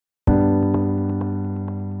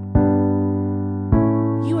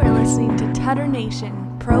Tutter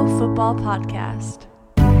Nation Pro Football Podcast.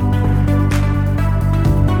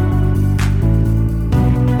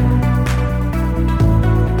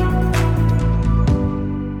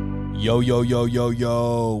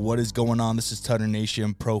 Yo, what is going on? This is Tutter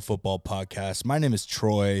Nation Pro Football Podcast. My name is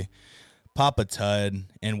Troy, Papa Tud,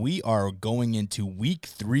 and we are going into week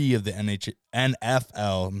 3 of the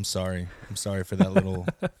NFL. I'm sorry for that little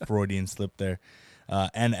Freudian slip there.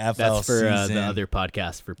 NFL That's for season. the other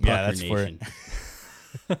podcast for Pucker Nation.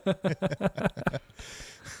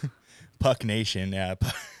 Puck Nation, yeah.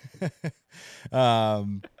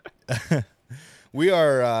 We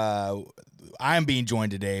are... I'm being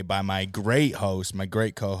joined today by my great host, my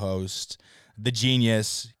great co-host, the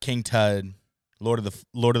genius, King Tud, Lord of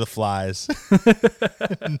the Flies,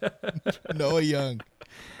 Noah Young.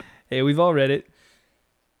 Hey, we've all read it.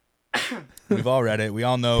 We've all read it. We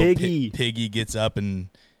all know Piggy. Piggy gets up and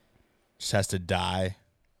just has to die.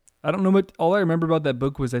 I don't know what. All I remember about that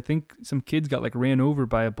book was I think some kids got like ran over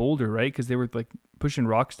by a boulder, right? Because they were like pushing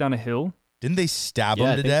rocks down a hill. Didn't they stab Yeah, I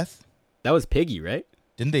him to think- death? That was Piggy, right?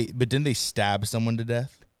 Didn't they stab someone to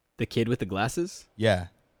death? The kid with the glasses? Yeah,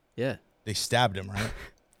 Yeah. they stabbed him, right?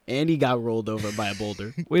 And he got rolled over by a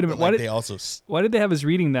boulder. Wait a But, minute. like, they also Why did they have us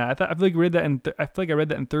reading that? I feel like I read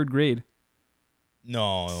that in third grade.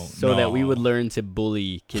 no, So that we no. would learn to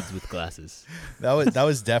bully kids with glasses. That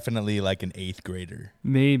was definitely like an 8th grader.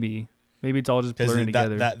 Maybe it's all just blurring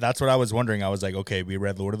together. That's what I was wondering. I was like, okay, we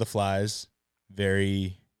read Lord of the Flies,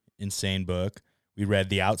 very insane book. We read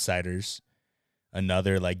The Outsiders,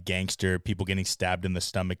 another like gangster, people getting stabbed in the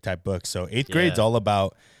stomach type book. So 8th grade's all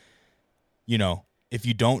about, if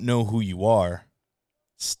you don't know who you are,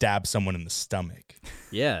 stab someone in the stomach.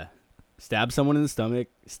 Yeah. Stab someone in the stomach,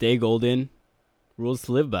 stay golden, rules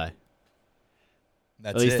to live by.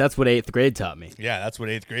 That's At least it. that's what 8th grade taught me. Yeah, that's what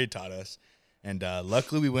 8th grade taught us. And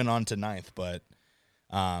luckily we went on to 9th, but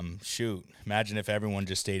shoot, imagine if everyone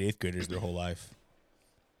just stayed 8th graders their whole life.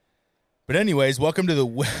 But anyways, welcome to the...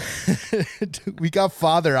 We got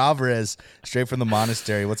Father Alvarez straight from the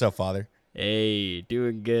monastery. What's up, Father? Hey,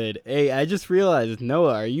 doing good. Hey, I just realized,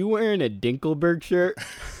 Noah, are you wearing a Dinkelberg shirt?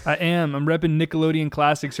 I am. I'm repping Nickelodeon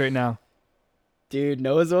Classics right now. Dude,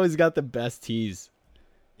 Noah's always got the best tees.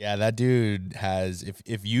 Yeah, that dude has...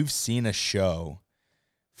 If you've seen a show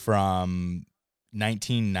from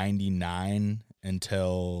 1999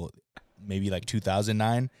 until maybe like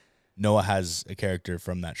 2009... Noah has a character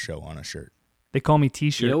from that show on a shirt. They call me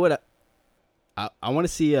T-shirt. You know what? I want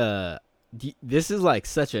to see. This is like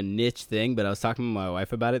such a niche thing, but I was talking to my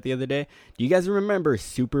wife about it the other day. Do you guys remember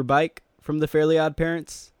Superbike from the Fairly Odd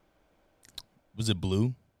Parents? Was it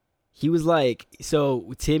blue? He was like,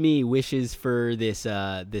 so Timmy wishes for this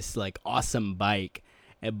like awesome bike,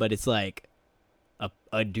 but it's like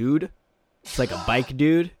a dude. It's like a bike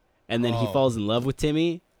dude, and then he falls in love with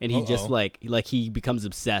Timmy. And he just like he becomes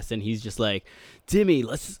obsessed, and he's just like, Timmy,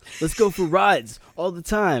 let's go for rides all the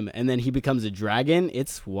time. And then he becomes a dragon.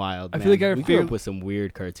 It's wild. I Man. feel like we grew up with some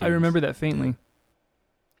weird cartoons. I remember that faintly.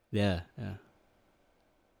 Yeah.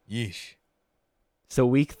 Yeesh. So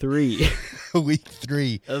week 3 Week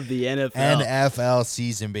 3 of the NFL. NFL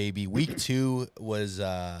season, baby. Week 2 was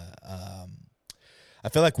I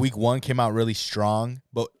feel like week 1 came out really strong,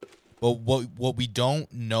 but what we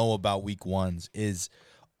don't know about week 1s is,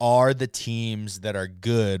 are the teams that are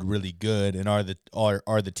good really good, and are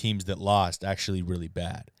the teams that lost actually really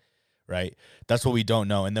bad, right? That's what we don't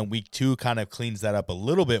know. And then week 2 kind of cleans that up a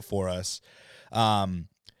little bit for us. And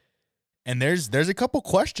there's a couple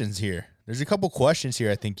questions here.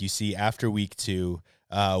 I think you see after week 2.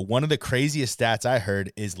 One of the craziest stats I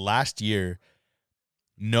heard is last year,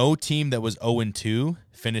 no team that was 0-2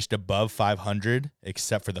 finished above 500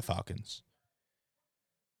 except for the Falcons.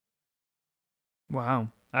 Wow.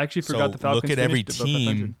 I actually forgot the Falcons look at every finished above team.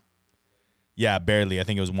 500. Yeah, barely. I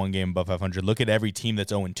think it was one game above 500. Look at every team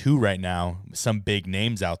that's 0-2 right now, some big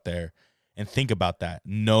names out there, and think about that.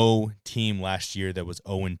 No team last year that was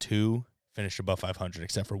 0-2 finished above 500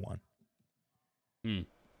 except for one. And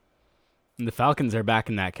the Falcons are back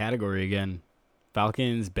in that category again.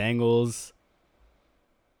 Falcons, Bengals,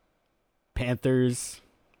 Panthers,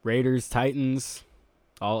 Raiders, Titans,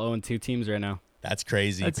 all 0-2 teams right now. That's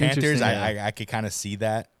crazy. That's Panthers, interesting. I could kind of see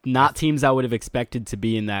that. Not teams I would have expected to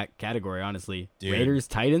be in that category, honestly. Dude. Raiders,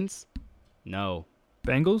 Titans? No.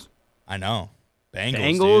 Bengals? I know.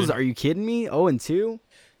 Bengals, Bengals? dude. Are you kidding me? 0-2?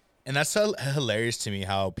 And that's so hilarious to me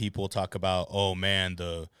how people talk about, oh, man,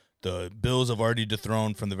 the Bills have already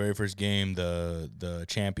dethroned from the very first game the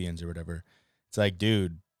champions or whatever. It's like,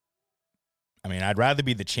 dude, I mean, I'd rather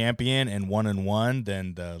be the champion and 1-1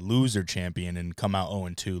 than the loser champion and come out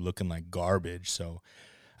 0-2 looking like garbage. So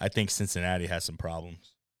I think Cincinnati has some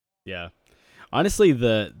problems. Yeah. Honestly,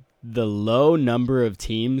 the low number of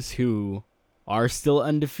teams who are still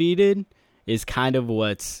undefeated is kind of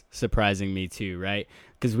what's surprising me too, right?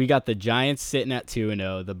 Because we got the Giants sitting at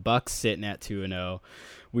 2-0, the Bucks sitting at 2-0.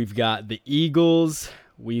 We've got the Eagles,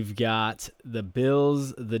 we've got the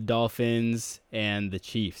Bills, the Dolphins, and the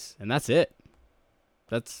Chiefs. And that's it.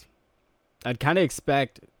 I'd kind of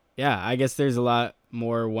expect, I guess there's a lot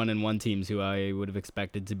more 1-1 teams who I would have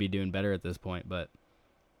expected to be doing better at this point, but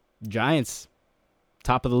Giants,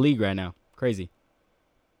 top of the league right now. Crazy.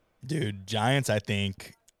 Dude, Giants, I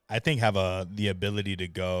think have the ability to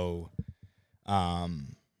go.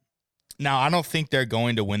 Now, I don't think they're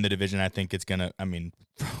going to win the division. I think it's gonna. I mean,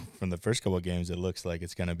 from the first couple of games, it looks like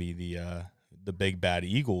it's gonna be the big bad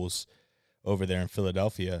Eagles over there in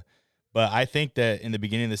Philadelphia. But I think that in the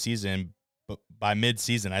beginning of the season, by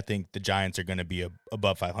mid-season, I think the Giants are going to be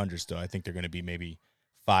above 500 still. I think they're going to be maybe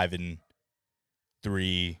 5-3,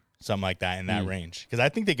 something like that in that range. Because I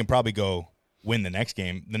think they can probably go win the next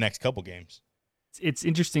couple games. It's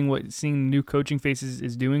interesting what seeing new coaching faces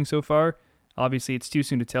is doing so far. Obviously, it's too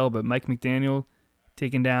soon to tell, but Mike McDaniel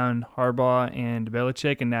taking down Harbaugh and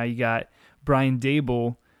Belichick, and now you got Brian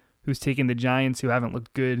Daboll, who's taking the Giants, who haven't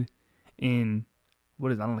looked good in,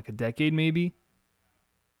 like a decade maybe?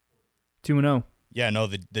 2-0. Yeah, no,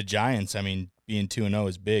 the Giants, I mean, being 2-0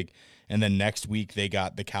 is big. And then next week they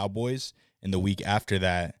got the Cowboys, and the week after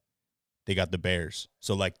that they got the Bears.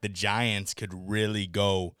 So, like, the Giants could really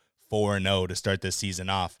go 4-0 to start this season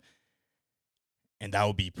off. And that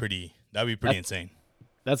would be pretty insane.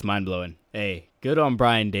 That's mind-blowing. Hey, good on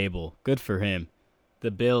Brian Daboll. Good for him.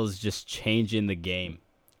 The Bills just changing the game.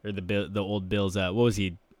 Or the old Bills, what was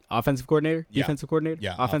he, offensive coordinator? Yeah. Defensive coordinator?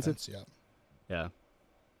 Yeah, offensive? Offense, Yeah.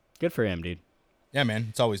 Good for him, dude. Yeah, man,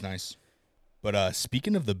 it's always nice. But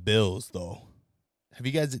speaking of the Bills, though, have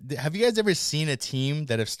you guys ever seen a team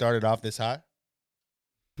that have started off this hot?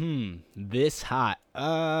 This hot.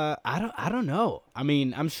 I don't know. I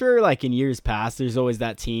mean, I'm sure like in years past, there's always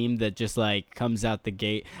that team that just like comes out the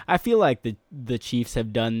gate. I feel like the Chiefs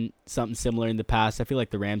have done something similar in the past. I feel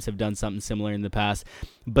like the Rams have done something similar in the past.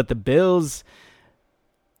 But the Bills,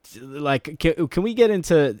 like, can we get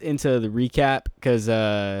into the recap? Because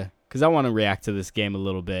I want to react to this game a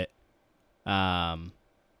little bit. But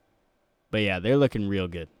yeah, they're looking real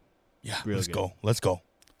good. Yeah, real good. Let's go.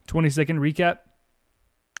 20-second recap.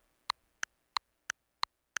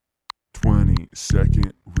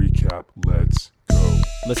 20-second recap. Let's go.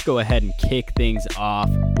 Let's go ahead and kick things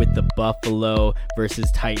off with the Buffalo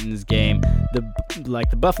versus Titans game. The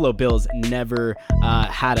Buffalo Bills never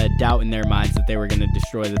had a doubt in their minds that they were going to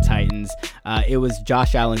destroy the Titans. It was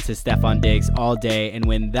Josh Allen to Stephon Diggs all day, and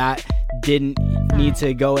when that didn't need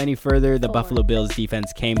to go any further, the Buffalo Bills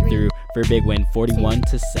defense came through for a big win,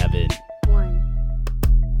 41-7.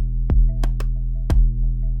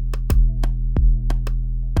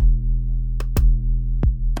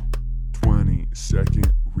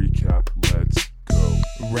 20-second recap. Let's go.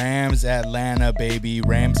 Rams, Atlanta, baby.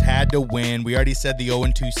 Rams had to win. We already said the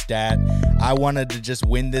 0-2 stat. I wanted to just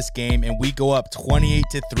win this game, and we go up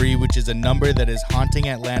 28-3, which is a number that is haunting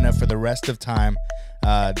Atlanta for the rest of time.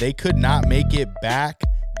 They could not make it back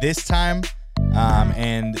this time,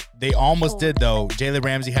 and they almost did, though. Jalen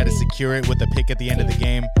Ramsey had to secure it with a pick at the end of the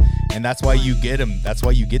game, and that's why you get him. That's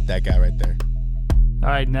why you get that guy right there. All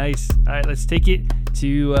right, nice. All right, let's take it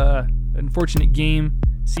to unfortunate game.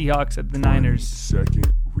 Seahawks at the Niners.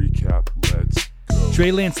 20-second recap. Let's go.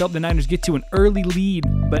 Trey Lance helped the Niners get to an early lead,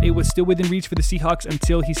 but it was still within reach for the Seahawks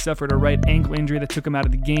until he suffered a right ankle injury that took him out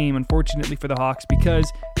of the game, unfortunately for the Hawks,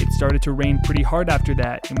 because it started to rain pretty hard after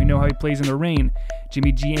that, and we know how he plays in the rain.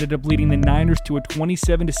 Jimmy G ended up leading the Niners to a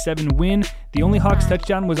 27-7 win. The only Hawks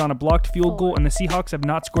touchdown was on a blocked field goal, and the Seahawks have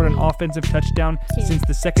not scored an offensive touchdown since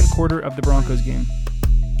the second quarter of the Broncos game.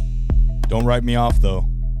 Don't write me off, though.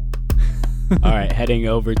 All right, heading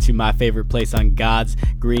over to my favorite place on God's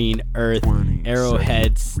green earth,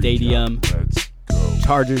 Arrowhead Stadium. Let's go.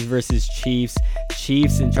 Chargers versus Chiefs.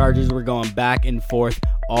 Chiefs and Chargers were going back and forth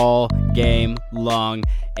all game long,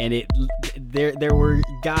 and there were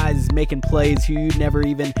guys making plays who you never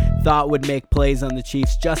even thought would make plays on the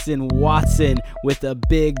Chiefs. Justin Watson with a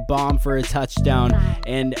big bomb for a touchdown,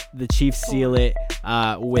 and the Chiefs seal it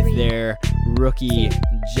with their rookie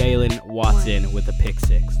Jalen Watson with a pick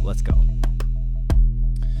six. Let's go.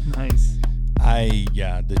 Nice.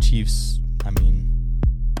 The Chiefs, I mean,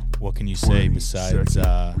 what can you say besides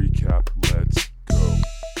recap. Let's go.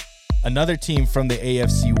 another team from the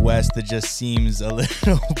AFC West that just seems a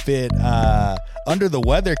little bit under the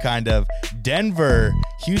weather, kind of.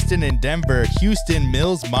 Houston and Denver. Houston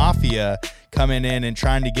Mills Mafia coming in and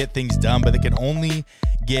trying to get things done, but they can only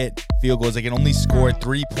get field goals. They can only score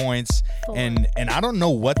 3 points. And I don't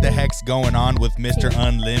know what the heck's going on with Mr.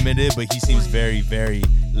 Unlimited, but he seems very, very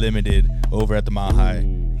limited over at the Mile High.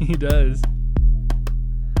 He does.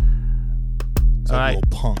 He's All like right. a little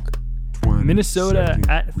punk. Minnesota 20-second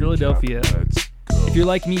at recap. Philadelphia. Let's go. If you're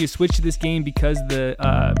like me, you switched to this game because the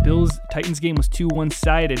Bills-Titans game was too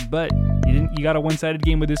one-sided, but you got a one-sided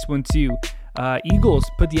game with this one too. Eagles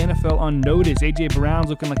put the NFL on notice. A.J. Brown's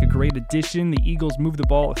looking like a great addition. The Eagles moved the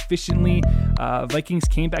ball efficiently. Vikings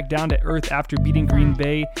came back down to earth after beating Green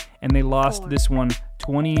Bay, and they lost this one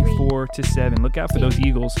 24-7. Look out for those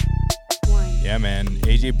Eagles. Yeah, man.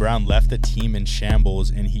 A.J. Brown left the team in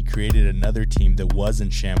shambles, and he created another team that was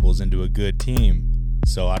in shambles into a good team.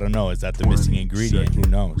 So I don't know. Is that the missing ingredient? Who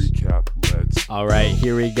 20-second knows? Recap. Let's All right,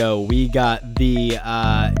 here we go. We got the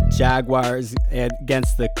Jaguars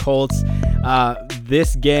against the Colts.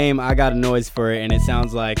 This game, I got a noise for it, and it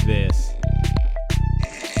sounds like this.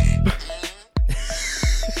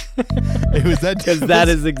 Hey, was that Because that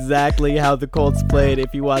is exactly how the Colts played.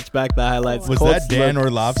 If you watch back the highlights, Was Colts that Dan looked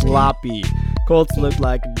Orlovsky? sloppy. Colts looked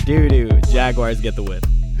like doo-doo. Jaguars get the win.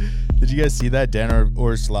 Did you guys see that? Dan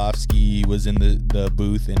Orlovsky was in the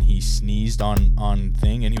booth and he sneezed on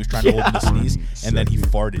thing, and he was trying to open the sneeze, and then he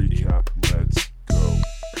 20-second farted. Dude. Recap. Let's go.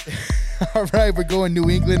 All right, we're going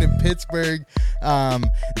New England and Pittsburgh.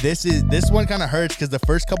 This one kind of hurts because the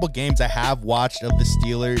first couple games I have watched of the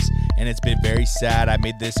Steelers, and it's been very sad. I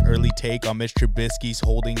made this early take on Mitch Trubisky's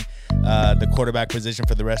holding the quarterback position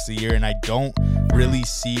for the rest of the year, and I don't really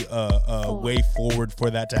see a way forward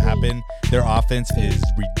for that to happen. Their offense is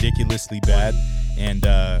ridiculously bad, and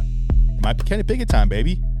it might be Kenny Pickett time,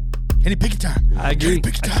 baby. Kenny Pickett time. I agree. Kenny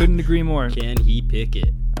Pickett I time. couldn't agree more. Can he pick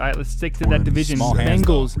it? All right, let's stick to that division. Small hands,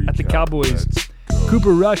 Bengals though. at the Recap. Cowboys. Let's go.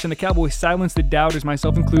 Cooper Rush and the Cowboys silenced the doubters,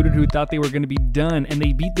 myself included, who thought they were going to be done, and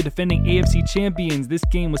they beat the defending AFC champions. This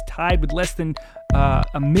game was tied with less than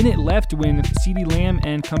a minute left when CeeDee Lamb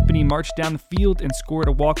and company marched down the field and scored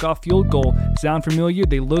a walk-off field goal. Sound familiar?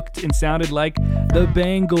 They looked and sounded like the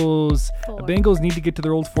Bengals. The Bengals need to get to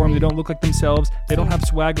their old form. They don't look like themselves. They don't have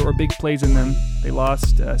swagger or big plays in them. They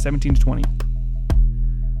lost 17-20.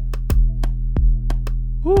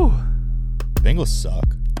 Whew. Bengals suck.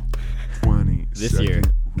 20 This year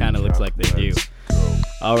kind of looks like they do. Go.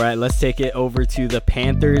 All right, let's take it over to the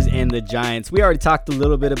Panthers and the Giants. We already talked a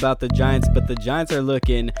little bit about the Giants, but the Giants are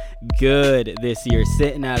looking good this year,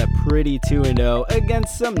 sitting at a pretty 2-0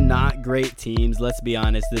 against some not great teams. Let's be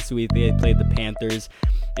honest, this week they played the Panthers,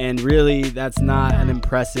 and really that's not an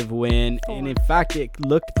impressive win. And in fact, it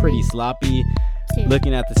looked pretty sloppy.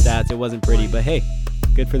 Looking at the stats, it wasn't pretty, but hey,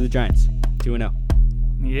 good for the Giants. 2-0.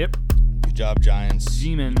 Yep. Good job, Giants.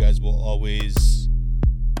 G-men. You guys will always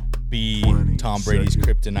be 20 Tom Brady's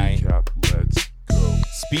second kryptonite. Recap. Let's go.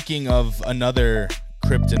 Speaking of another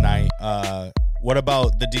kryptonite, what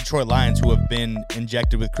about the Detroit Lions, who have been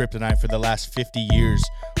injected with kryptonite for the last 50 years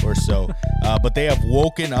or so? But they have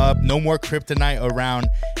woken up. No more kryptonite around,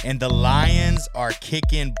 and the Lions are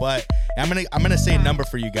kicking butt. I'm gonna say a number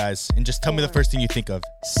for you guys, and just tell me the first thing you think of.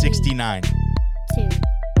 69. 2,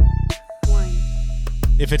 1.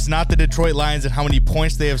 If it's not the Detroit Lions and how many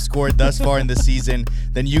points they have scored thus far in the season,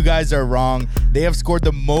 then you guys are wrong. They have scored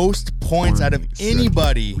the most points out of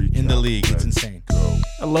anybody in the league. It's insane.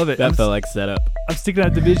 I love it. That felt like setup. I'm sticking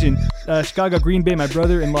out division. Chicago, Green Bay. My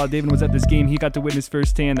brother-in-law David was at this game. He got to witness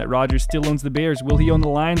firsthand that Rodgers still owns the Bears. Will he own the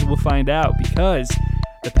Lions? We'll find out, because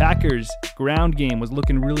the Packers' ground game was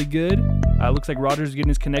looking really good. Looks like Rodgers is getting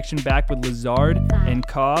his connection back with Lazard and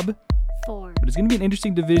Cobb. 4, But it's going to be an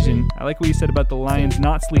interesting division. I like what you said about the Lions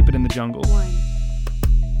not sleeping in the jungle.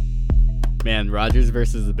 1. Man, Rodgers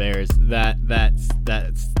versus the Bears. That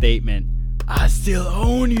statement. I still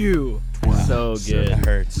own you. So good. That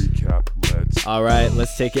hurts. Recap. Let's All right,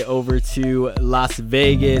 let's take it over to Las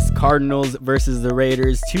Vegas. Cardinals versus the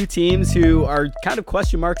Raiders. Two teams who are kind of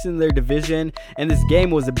question marks in their division. And this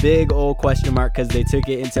game was a big old question mark because they took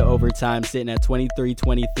it into overtime, sitting at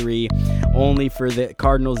 23-23, only for the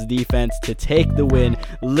Cardinals defense to take the win,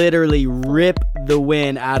 literally rip the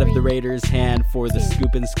win out of the Raiders' hand for the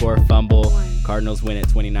scoop and score fumble. Cardinals win at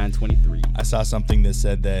 29-23. I saw something that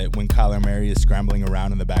said that when Kyler Murray is scrambling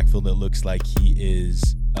around in the backfield, it looks like he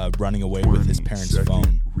is running away with his parents' 20-second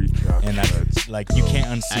phone. Recap. And that's like, you can't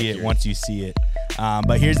unsee it Accurate. once you see it.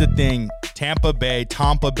 But here's the thing. Tampa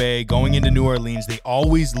Bay going into New Orleans, they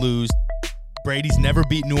always lose. Brady's never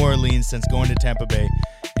beat New Orleans since going to Tampa Bay,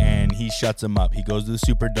 and he shuts them up. He goes to the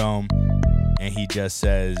Superdome, and he just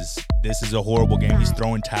says, this is a horrible game. He's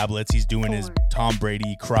throwing tablets. He's doing his Tom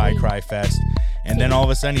Brady cry fest. And then all of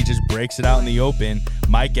a sudden he just breaks it out in the open.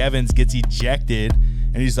 Mike Evans gets ejected,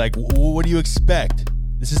 and he's like, what do you expect?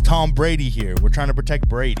 This is Tom Brady here. We're trying to protect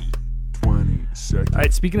Brady. 20 seconds. All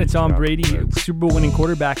right, speaking of Tom Stop. Brady, Let's Super Bowl winning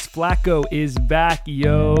quarterbacks, Flacco is back.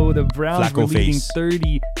 Yo, the Browns Flacco were leading face.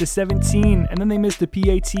 30-17, and then they missed a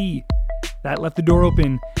PAT. That left the door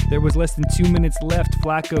open. There was less than 2 minutes left.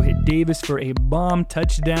 Flacco hit Davis for a bomb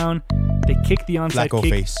touchdown. They kick the onside Flacco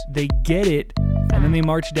kick. face. They get it, and then they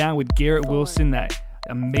march down with Garrett Wilson, that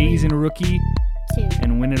amazing rookie, 2,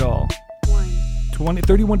 and win it all. 1.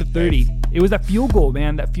 31-30. It was that field goal,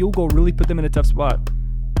 man. That field goal really put them in a tough spot.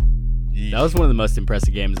 That was one of the most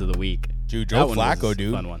impressive games of the week. Dude, That Joe one was Flacco, a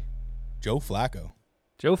dude. Fun one. Joe Flacco.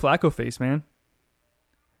 Joe Flacco face, man.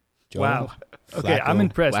 Joe Wow. Okay, I'm Flacco.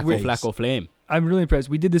 impressed. Flacco Flame. I'm really impressed.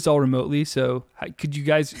 We did this all remotely, so did you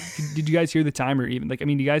guys hear the timer even? Like, I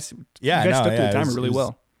mean, you guys stuck to the timer really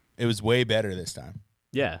well. It was way better this time.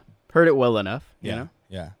 Yeah. Heard it well enough, you know?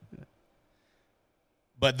 Yeah.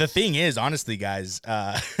 But the thing is, honestly, guys,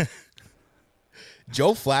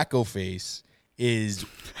 Joe Flacco face is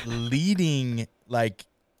leading like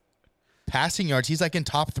passing yards. He's like in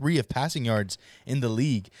top 3 of passing yards in the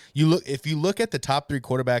league. If you look at the top 3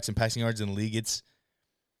 quarterbacks in passing yards in the league, it's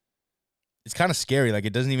kind of scary. Like,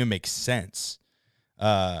 it doesn't even make sense.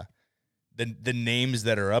 The names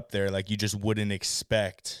that are up there, like, you just wouldn't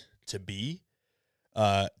expect to be.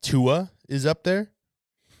 Tua is up there.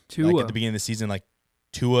 Like at the beginning of the season, like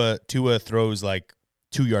Tua throws like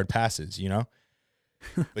 2-yard passes, you know?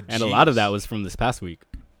 But And a lot of that was from this past week.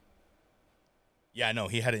 Yeah, no,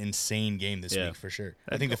 he had an insane game this week for sure.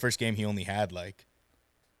 I think the first game he only had like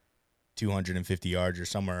 250 yards or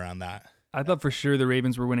somewhere around that. I thought for sure the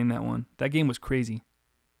Ravens were winning that one. That game was crazy.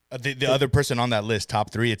 The other person on that list,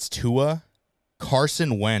 top 3, it's Tua,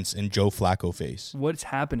 Carson Wentz, and Joe Flacco face. What's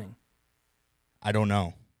happening? I don't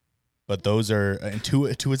know. But those are, and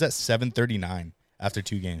Tua's at 739 after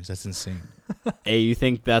 2 games. That's insane. Hey, you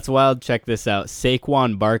think that's wild? Check this out.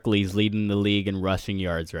 Saquon Barkley's leading the league in rushing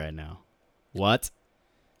yards right now. What?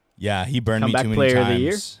 Yeah, he burned me Comeback too many player of times. the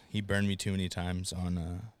year? He burned me too many times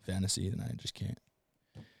on fantasy, and I just can't.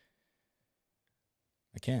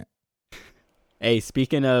 I can't. Hey,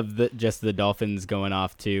 speaking of just the Dolphins going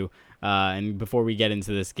off too, and before we get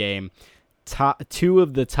into this game, 2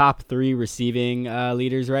 of the top 3 receiving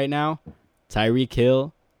leaders right now, Tyreek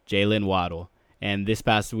Hill, Jalen Waddle. And this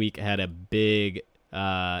past week had a big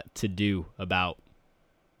to-do about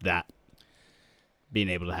that being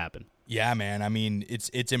able to happen. Yeah, man. I mean,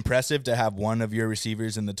 it's impressive to have one of your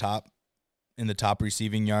receivers in the top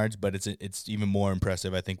receiving yards, but it's even more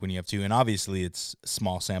impressive, I think, when you have 2. And obviously, it's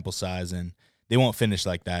small sample size, and they won't finish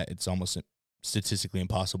like that. It's almost statistically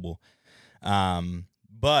impossible.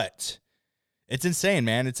 But it's insane,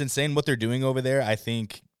 man. It's insane what they're doing over there. I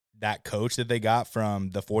think that coach that they got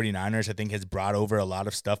from the 49ers, I think, has brought over a lot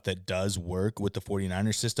of stuff that does work with the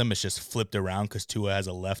 49ers system. It's just flipped around because Tua has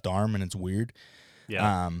a left arm, and it's weird.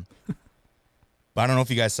 Yeah. But I don't know if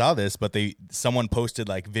you guys saw this, but someone posted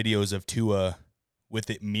like videos of Tua with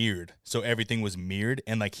it mirrored, so everything was mirrored,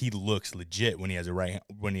 and like he looks legit when he has a right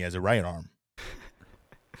arm.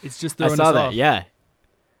 It's just I throwing saw us that, off. yeah.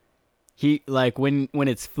 He, like, when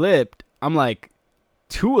it's flipped, I'm like,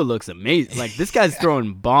 Tua looks amazing. Like, this guy's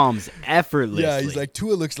throwing bombs effortlessly. Yeah, he's like,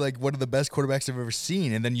 Tua looks like one of the best quarterbacks I've ever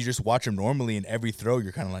seen, and then you just watch him normally, and every throw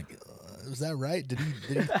you're kind of like, was that right? Did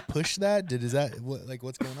he push that?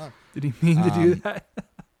 What's going on? Did he mean to do that?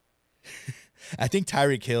 I think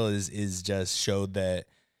Tyreek Hill is just showed that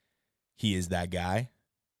he is that guy.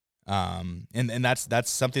 And that's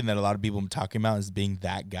something that a lot of people are talking about, is being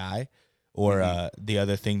that guy. Or the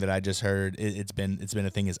other thing that I just heard, it's been a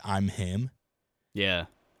thing, is I'm him. Yeah.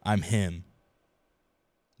 I'm him.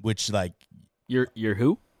 Which, like, You're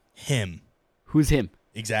who? him. Who's him?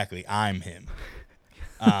 Exactly. I'm him.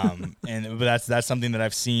 But that's something that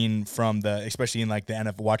I've seen from especially in like the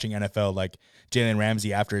NFL, watching NFL, like Jalen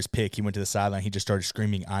Ramsey, after his pick, he went to the sideline, he just started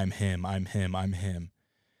screaming, I'm him, I'm him, I'm him.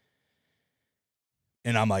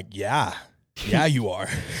 And I'm like, yeah, you are.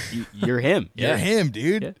 You're him. You're him,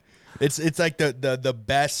 dude. Yeah. It's like the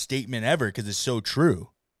best statement ever, because it's so true.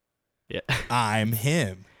 Yeah. I'm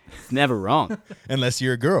him. It's never wrong. Unless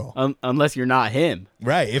you're a girl. Unless you're not him.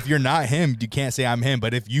 Right. If you're not him, you can't say I'm him.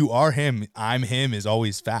 But if you are him, I'm him is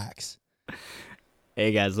always facts.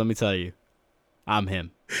 Hey, guys, let me tell you. I'm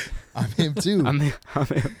him. I'm him too. I'm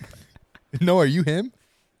him. No, are you him?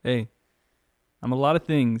 Hey, I'm a lot of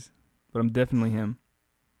things, but I'm definitely him.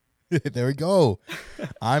 There we go.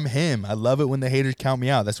 I'm him. I love it when the haters count me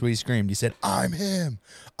out. That's what he screamed. He said, I'm him.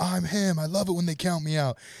 I'm him. I love it when they count me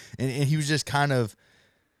out. And he was just kind of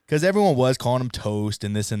because everyone was calling him toast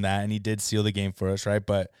and this and that, and he did seal the game for us, right?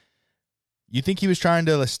 But you think he was trying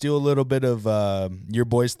to steal a little bit of your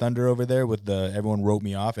boy's thunder over there with the everyone wrote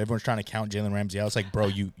me off. Everyone's trying to count Jalen Ramsey out. It's like, bro,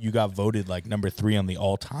 you got voted like number 3 on the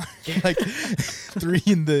all time, like 3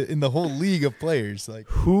 in the whole league of players. Like,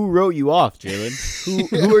 Who wrote you off, Jalen?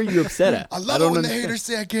 Who are you upset at? I love it when the haters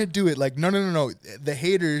say I can't do it. Like, no. The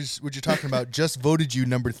haters, what you're talking about, just voted you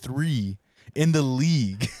number 3 in the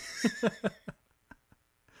league.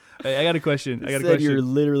 Hey, I got a question. You're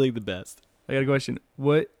literally the best. I got a question.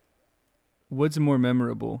 What's more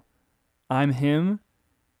memorable? I'm him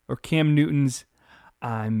or Cam Newton's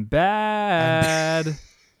I'm bad?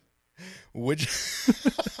 Which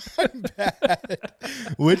I'm bad.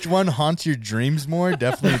 Which one haunts your dreams more?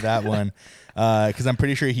 Definitely that one. Because I'm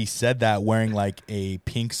pretty sure he said that wearing like a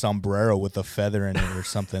pink sombrero with a feather in it or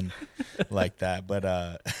something like that. But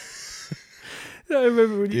I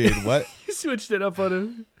remember when dude, what? you switched it up on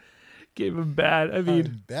him. Gave him bad. I mean,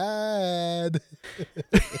 I'm bad.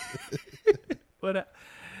 what?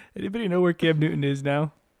 Anybody know where Cam Newton is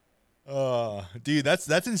now? Oh, dude, that's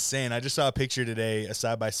insane. I just saw a picture today, a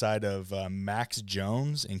side by side of Max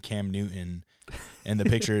Jones and Cam Newton, and the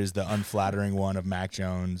picture is the unflattering one of Mac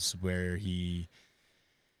Jones, where he,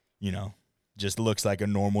 just looks like a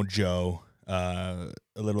normal Joe, a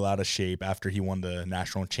little out of shape after he won the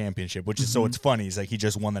national championship. Which is so it's funny. He's like he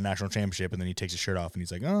just won the national championship, and then he takes his shirt off, and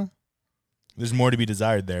he's like, oh. There's more to be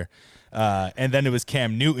desired there. And then it was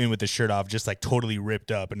Cam Newton with his shirt off, just like totally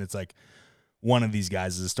ripped up. And it's like, one of these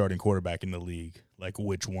guys is a starting quarterback in the league. Like,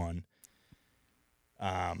 which one?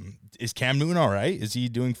 Is Cam Newton all right?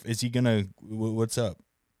 What's up?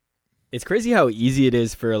 It's crazy how easy it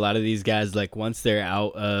is for a lot of these guys. Like, once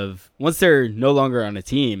they're no longer on a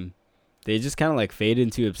team, they just kind of like fade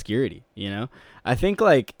into obscurity, I think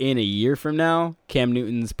like in a year from now, Cam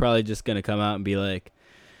Newton's probably just going to come out and be like,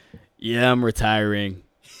 yeah, I'm retiring,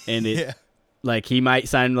 and like he might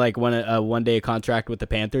sign like a one-day contract with the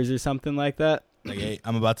Panthers or something like that. Like, hey,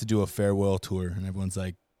 I'm about to do a farewell tour, and everyone's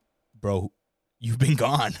like, "Bro, you've been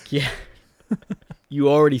gone." Yeah, you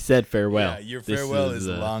already said farewell. Yeah, your farewell is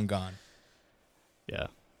long gone. Yeah,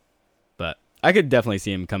 but I could definitely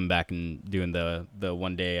see him coming back and doing the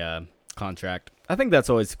one-day contract. I think that's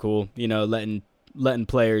always cool, letting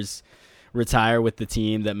players retire with the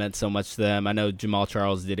team that meant so much to them. I know Jamal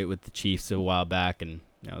Charles did it with the Chiefs a while back, and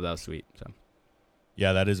that was sweet. So,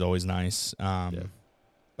 yeah, that is always nice.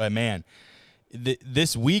 But man,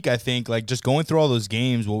 this week I think like just going through all those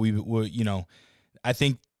games, I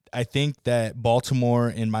think that Baltimore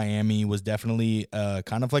and Miami was definitely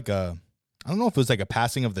kind of like I don't know if it was like a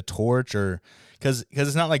passing of the torch or because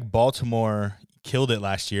it's not like Baltimore killed it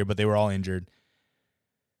last year, but they were all injured.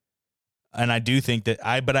 And I do think that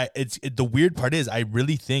the weird part is I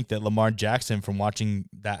really think that Lamar Jackson, from watching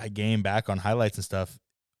that game back on highlights and stuff,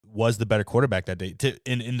 was the better quarterback that day.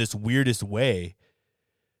 In this weirdest way,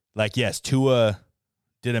 like yes, Tua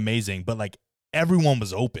did amazing, but like everyone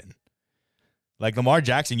was open. Like Lamar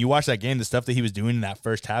Jackson, you watch that game, the stuff that he was doing in that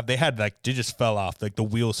first half, they just fell off, like the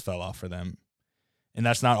wheels fell off for them, and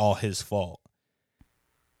that's not all his fault.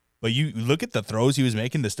 But you look at the throws he was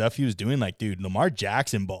making, the stuff he was doing, like dude, Lamar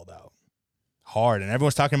Jackson balled out hard, and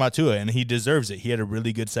everyone's talking about Tua, and he deserves it. He had a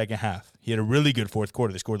really good second half. He had a really good fourth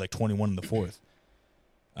quarter. They scored like 21 in the fourth.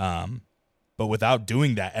 But without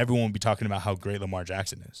doing that, everyone would be talking about how great Lamar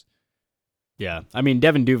Jackson is. Yeah, I mean,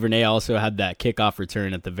 Devin Duvernay also had that kickoff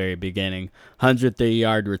return at the very beginning,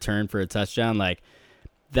 130-yard return for a touchdown. Like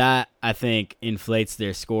that, I think inflates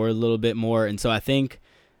their score a little bit more. And so I think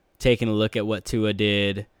taking a look at what Tua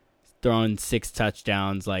did, throwing 6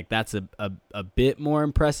 touchdowns, like that's a bit more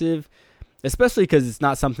impressive. Especially because it's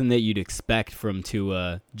not something that you'd expect from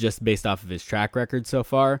Tua just based off of his track record so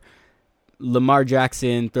far. Lamar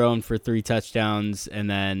Jackson throwing for 3 touchdowns and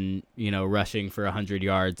then, rushing for 100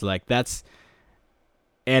 yards. Like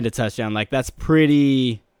and a touchdown. Like that's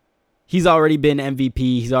pretty, he's already been MVP.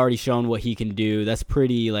 He's already shown what he can do. That's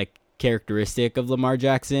pretty like characteristic of Lamar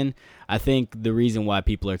Jackson. I think the reason why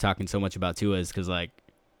people are talking so much about Tua is because like,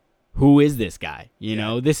 who is this guy?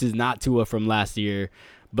 This is not Tua from last year.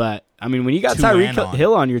 But, I mean, when you got Tyreek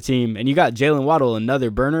Hill on your team and you got Jalen Waddle, another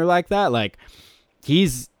burner like that, like,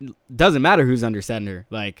 doesn't matter who's under center.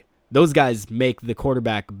 Like, those guys make the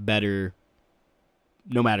quarterback better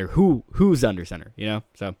no matter who's under center,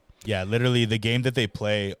 So, yeah, literally the game that they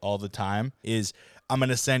play all the time is I'm going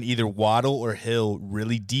to send either Waddle or Hill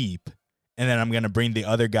really deep, and then I'm going to bring the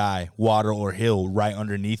other guy, Waddle or Hill, right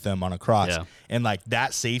underneath them on a cross. Yeah. And, like,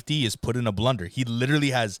 that safety is put in a blunder. He literally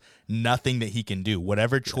has nothing that he can do.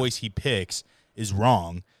 Whatever choice he picks is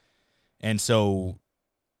wrong. And so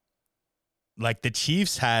like the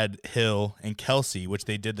Chiefs had Hill and Kelsey, which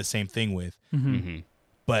they did the same thing with. Mm-hmm.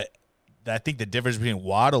 But I think the difference between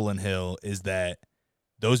Waddle and Hill is that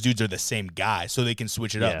those dudes are the same guy, so they can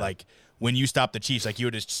switch it up. Yeah. Like when you stop the Chiefs, like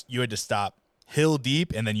you had to stop Hill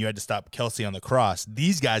deep, and then you had to stop Kelsey on the cross.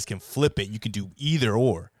 These guys can flip it. You can do either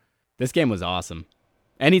or. This game was awesome.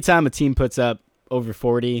 Anytime a team puts up over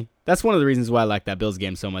 40, that's one of the reasons why I like that Bills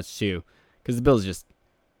game so much too, because the Bills just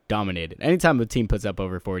dominated. Anytime a team puts up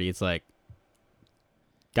over 40, it's like,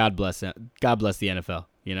 God bless it. God bless the NFL.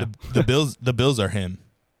 You know, The Bills are him.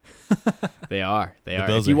 they are. They are.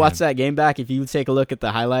 Bills If you are watch him. that game back, if you take a look at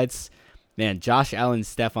the highlights, man, Josh Allen,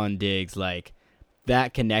 Stephon Diggs, like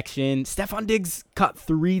that connection. Stephon Diggs caught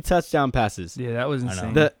 3 touchdown passes. Yeah, that was I know.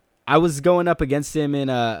 insane. I was going up against him in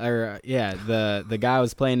the guy I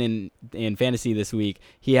was playing in fantasy this week.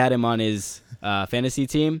 He had him on his fantasy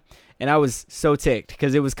team, and I was so ticked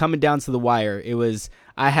because it was coming down to the wire.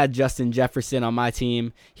 I had Justin Jefferson on my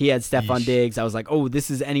team. He had Stephon Yeesh. Diggs. I was like, oh,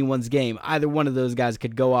 this is anyone's game. Either one of those guys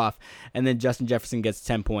could go off. And then Justin Jefferson gets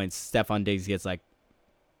 10 points. Stephon Diggs gets like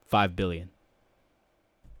 5 billion.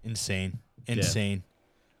 Insane.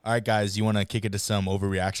 All right, guys, you want to kick it to some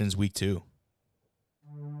overreactions week 2?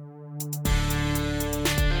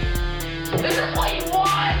 This is what you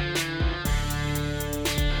want!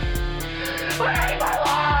 Where is my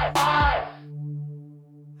life?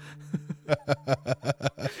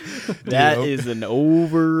 That Dude, is an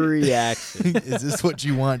overreaction. Is this what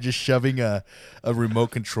you want? Just shoving a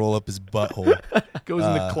remote control up his butthole. Goes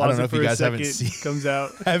in the I don't know closet if for you a guys haven't second, seen- comes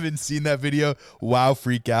out. I haven't seen that video. Wow,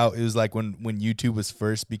 freak out. It was like when YouTube was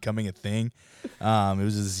first becoming a thing. It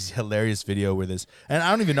was this hilarious video where this, and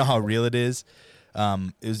I don't even know how real it is.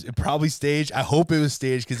 It was probably staged. I hope it was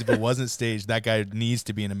staged, because if it wasn't staged, that guy needs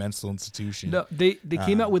to be in a mental institution. No, they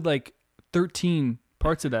came out with like 13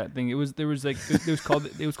 parts of that thing. It was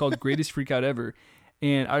called Greatest Freak Out Ever,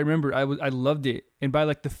 and I remember I loved it. And by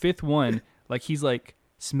like the 5th one, like he's like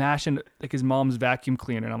smashing like his mom's vacuum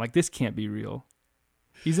cleaner, and I'm like, this can't be real.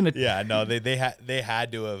 He's in a Yeah, no, they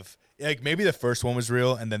had to have, like, maybe the first one was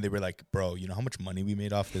real, and then they were like, bro, you know how much money we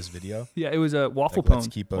made off this video? yeah. It was a Waffle Like, let's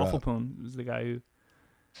Pone. keep it Waffle up. Pone was the guy who.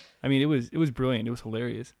 I mean, it was brilliant. It was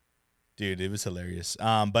hilarious. Dude, it was hilarious.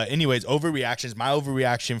 But anyways, overreactions. My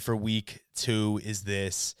overreaction for week 2 is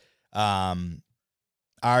this. I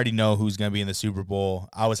already know who's going to be in the Super Bowl.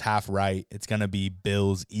 I was half right. It's going to be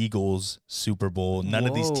Bills, Eagles, Super Bowl. None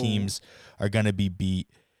of these Whoa. teams are going to be beat.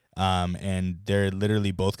 And they're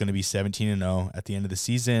literally both going to be 17-0 at the end of the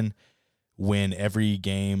season, win every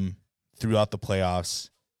game throughout the playoffs,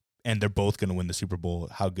 and they're both going to win the Super Bowl.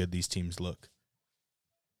 How good these teams look.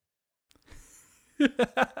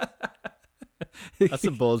 That's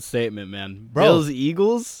a bold statement, man. Bro. Bills,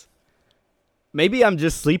 Eagles? Maybe I'm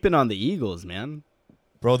just sleeping on the Eagles, man.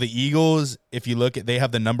 Bro, the Eagles, if you look at, they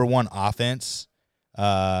have the number 1 offense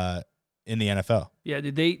in the NFL Yeah,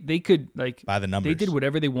 they could like by the numbers. they did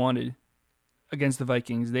whatever they wanted against the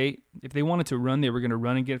Vikings. If they wanted to run, they were going to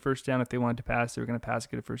run and get a first down. If they wanted to pass, they were going to pass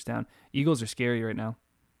and get a first down. Eagles are scary right now.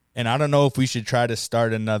 And I don't know if we should try to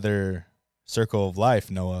start another Circle of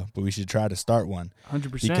Life, Noah, but we should try to start one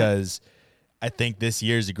 100%. because I think this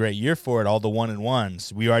year is a great year for it. All the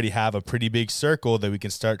 1-and-1s. We already have a pretty big circle that we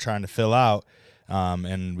can start trying to fill out,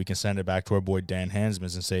 and we can send it back to our boy Dan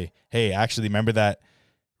Hansmans and say, hey, actually, remember that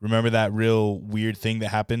real weird thing that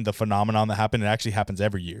happened, the phenomenon that happened? It actually happens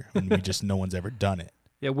every year, and no one's ever done it.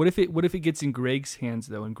 Yeah, what if it gets in Greg's hands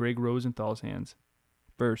though, in Greg Rosenthal's hands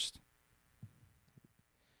first?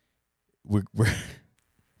 We're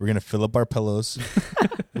gonna fill up our pillows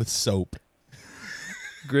with soap.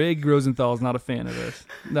 Greg Rosenthal is not a fan of this.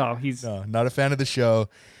 No, he's No, not a fan of the show,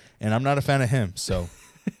 and I'm not a fan of him. So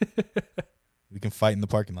we can fight in the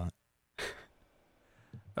parking lot.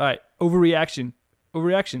 all right. Overreaction.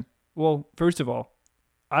 Well, first of all,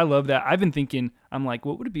 I love that. I've been thinking. I'm like,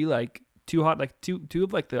 what would it be like? Two of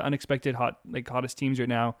like the unexpected hottest teams right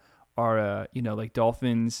now are like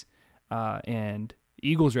Dolphins and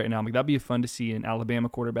Eagles right now. I'm like, that'd be fun to see an Alabama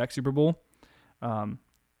quarterback Super Bowl.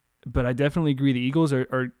 But I definitely agree the Eagles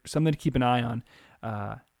are something to keep an eye on.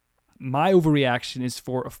 My overreaction is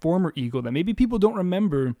for a former Eagle that maybe people don't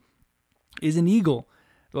remember is an Eagle.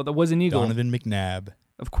 Well, that was an Eagle. Donovan McNabb.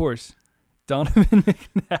 Of course. Donovan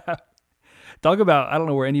McNabb. Talk about, I don't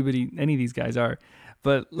know where any of these guys are.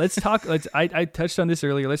 But let's talk, I touched on this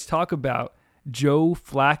earlier. Let's talk about Joe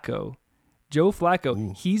Flacco, Joe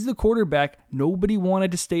Flacco, he's the quarterback nobody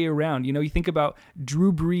wanted to stay around. You think about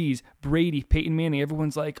Drew Brees, Brady, Peyton Manning.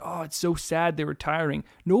 Everyone's like, oh, it's so sad they're retiring.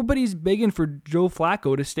 Nobody's begging for Joe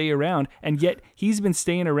Flacco to stay around, and yet he's been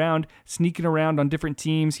staying around, sneaking around on different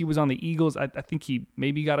teams. He was on the Eagles. I think he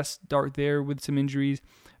maybe got a start there with some injuries.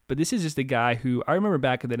 But this is just a guy who, I remember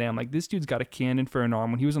back in the day, I'm like, this dude's got a cannon for an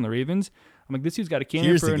arm. When he was on the Ravens, I'm like, this dude's got a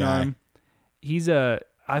cannon for an arm.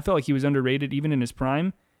 I felt like he was underrated even in his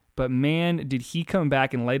prime. But man, did he come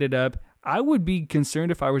back and light it up. I would be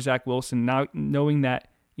concerned if I were Zach Wilson, now knowing that,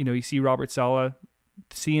 you see Robert Saleh,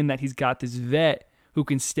 seeing that he's got this vet who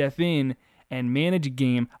can step in and manage a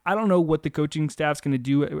game. I don't know what the coaching staff's going to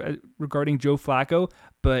do regarding Joe Flacco,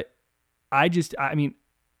 but I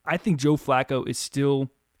think Joe Flacco is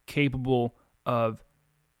still capable of,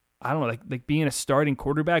 I don't know, like being a starting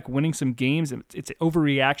quarterback, winning some games. It's an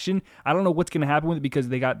overreaction. I don't know what's going to happen with it because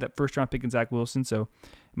they got that first round pick in Zach Wilson, so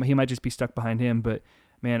he might just be stuck behind him. But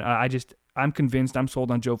man, I'm convinced. I'm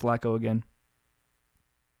sold on Joe Flacco again.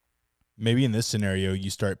 Maybe in this scenario, you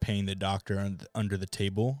start paying the doctor under the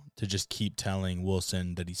table to just keep telling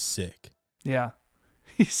Wilson that he's sick. Yeah,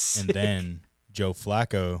 he's sick. And then Joe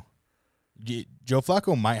Flacco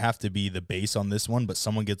might have to be the base on this one, but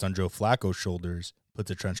someone gets on Joe Flacco's shoulders,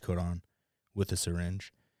 puts a trench coat on with a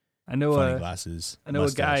syringe. I know funny glasses. I know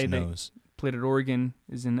a guy nose. that played at Oregon,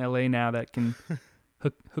 is in LA now, that can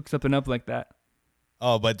hook something up like that.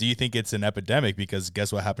 Oh, but do you think it's an epidemic? Because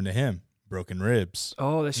guess what happened to him? Broken ribs.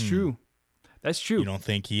 Oh, that's true. That's true. You don't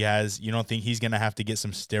think he's gonna have to get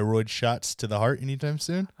some steroid shots to the heart anytime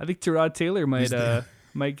soon? I think Tyrod Taylor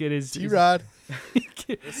might get his T-Rod.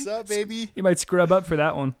 What's up, baby? He might scrub up for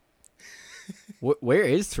that one. Where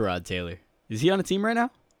is Tyrod Taylor? Is he on a team right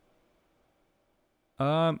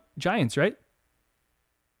now? Giants, right?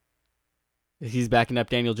 He's backing up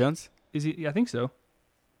Daniel Jones? Is he? Yeah, I think so.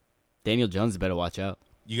 Daniel Jones better watch out.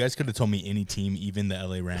 You guys could have told me any team, even the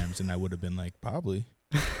LA Rams, and I would have been like, probably.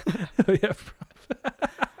 Yeah,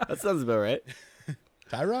 that sounds about right.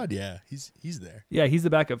 Tyrod, yeah, he's there. Yeah, he's the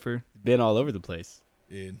backup for. Been all over the place.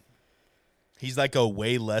 Dude. He's like a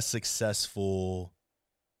way less successful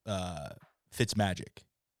Fitzmagic.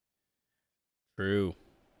 True.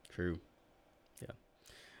 Yeah.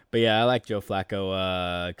 But yeah, I like Joe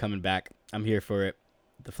Flacco coming back. I'm here for it.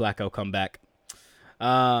 The Flacco comeback.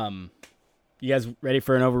 You guys ready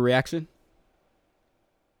for an overreaction?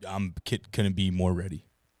 Couldn't be more ready.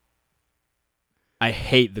 I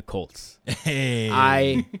hate the Colts. Hey.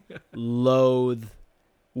 I loathe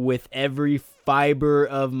with every fiber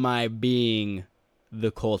of my being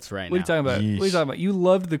the Colts right What are now. you talking about? Yeesh. What are you talking about? You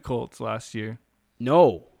loved the Colts last year.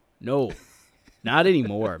 No, not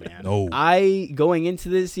anymore, man. No. Going into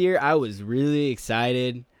this year, I was really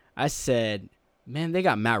excited. I said, man, they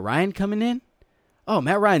got Matt Ryan coming in. Oh,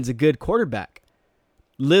 Matt Ryan's a good quarterback.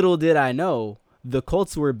 Little did I know, the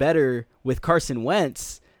Colts were better with Carson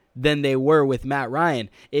Wentz than they were with Matt Ryan.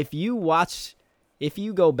 If you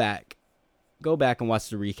go back and watch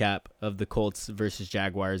the recap of the Colts versus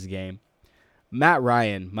Jaguars game. Matt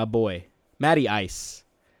Ryan, my boy, Matty Ice,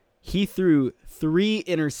 he threw 3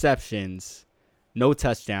 interceptions, no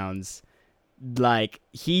touchdowns. Like,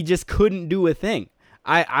 he just couldn't do a thing.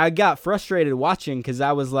 I got frustrated watching because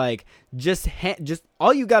I was like, just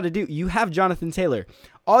all you got to do, you have Jonathan Taylor.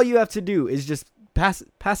 All you have to do is just pass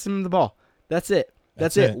him the ball. That's it.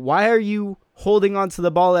 That's it. Why are you holding on to the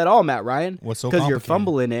ball at all, Matt Ryan? What's so Because you're complicated?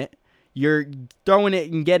 fumbling it. You're throwing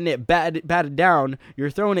it and getting it batted down. You're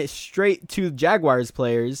throwing it straight to Jaguars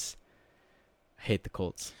players. I hate the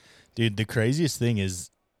Colts. Dude, the craziest thing is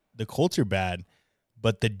the Colts are bad,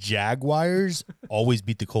 but the Jaguars always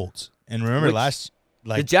beat the Colts. And remember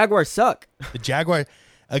The Jaguars suck. the Jaguar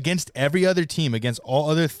against every other team, against all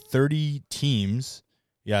other 30 teams.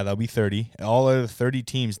 Yeah, that'll be 30. All other 30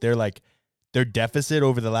 teams, their deficit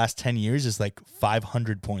over the last 10 years is like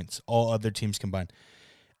 500 points. All other teams combined.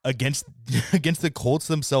 Against the Colts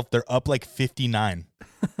themselves, they're up like 59.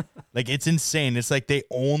 Like, it's insane. It's like they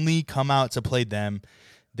only come out to play them.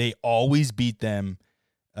 They always beat them.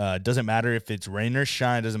 Doesn't matter if it's rain or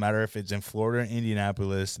shine. Doesn't matter if it's in Florida or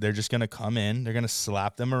Indianapolis. They're just going to come in. They're going to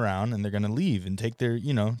slap them around, and they're going to leave and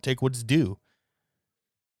take what's due.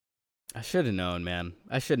 I should have known, man.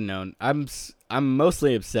 I should have known. I'm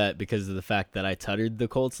mostly upset because of the fact that I tuttered the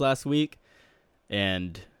Colts last week,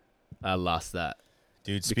 and I lost that.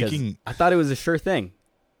 Dude, Because I thought it was a sure thing.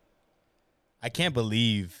 I can't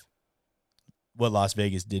believe what Las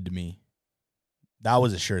Vegas did to me. That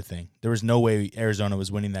was a sure thing. There was no way Arizona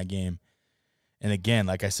was winning that game. And again,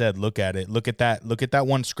 like I said, look at it. Look at that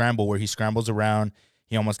one scramble where he scrambles around.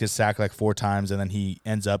 He almost gets sacked like 4 times, and then he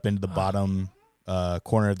ends up into the bottom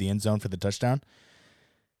corner of the end zone for the touchdown.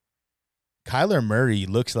 Kyler Murray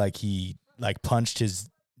looks like he like punched his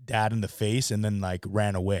dad in the face and then like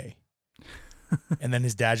ran away. And then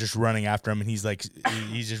his dad's just running after him, and he's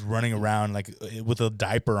just running around like with a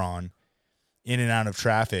diaper on, in and out of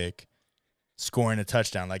traffic, scoring a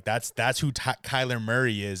touchdown. Like that's who Kyler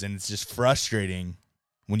Murray is, and it's just frustrating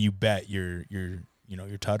when you bet your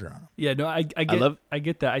tutter on him. Yeah, no, I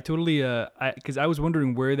get that. I totally because I was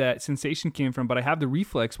wondering where that sensation came from, but I have the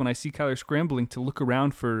reflex when I see Kyler scrambling to look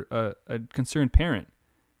around for a concerned parent.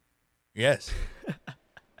 Yes.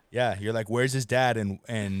 Yeah, you're like, where's his dad,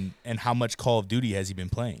 and how much Call of Duty has he been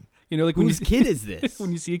playing? You know, like Whose kid is this?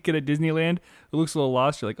 when you see a kid at Disneyland who looks a little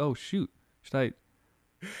lost, you're like, oh shoot, I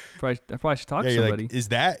probably should talk to You're somebody. like, is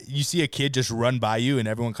that, you see a kid just run by you and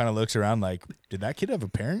everyone kind of looks around like, did that kid have a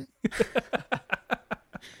parent?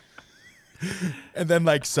 And then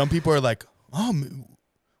like some people are like, oh,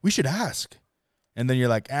 we should ask. And then you're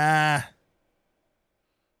like, they're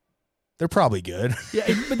probably good. Yeah,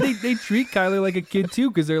 but they treat Kyler like a kid too,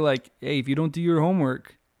 because they're like, hey, if you don't do your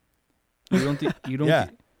homework, you don't Yeah.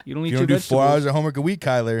 eat You your don't do vegetables. 4 hours of homework a week,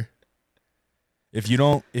 Kyler. If you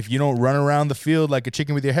don't run around the field like a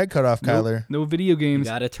chicken with your head cut off, Nope, Kyler. no video You games.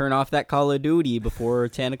 gotta turn off that Call of Duty before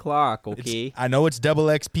 10 o'clock, It's- okay? I know it's double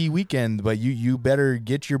XP weekend, but you better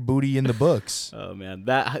get your booty in the books. Oh man,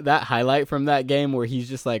 that highlight from that game where he's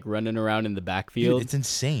just like running around in the Dude, backfield, it's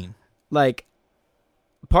insane. like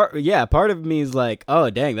part of me is like, oh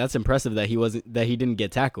dang, that's impressive that he didn't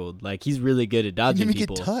get tackled. Like he's really good at He dodging didn't even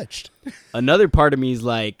people. get touched. Another part of me is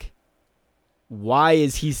like, why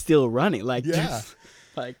is he still running? Like, Yeah. just,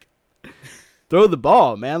 like, throw the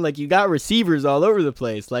ball, man. Like you got receivers all over the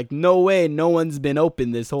place. Like no way, no one's been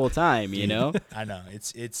open this whole time. You know? I know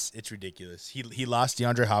it's ridiculous. He lost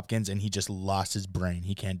DeAndre Hopkins and he just lost his brain.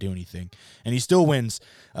 He can't do anything, and he still wins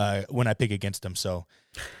when I pick against him. So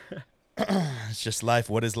it's just life.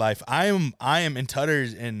 What is life? I am in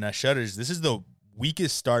tutters and shutters. This is the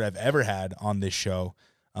weakest start I've ever had on this show.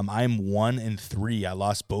 I am 1-3. I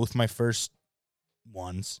lost both my first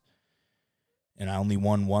ones, and I only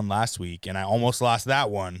won one last week, and I almost lost that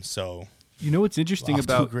one. So You know what's interesting Off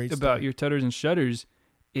to a about great start. your tutters and shutters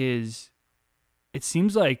is it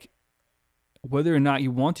seems like whether or not you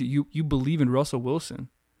want to, you believe in Russell Wilson.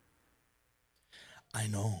 I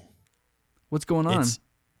know. What's going on?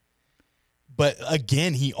 But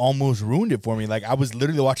again, he almost ruined it for me. Like I was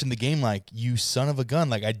literally watching the game, like you son of a gun.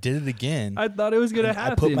 Like I did it again. I thought it was gonna And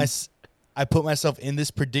happen. I put myself in this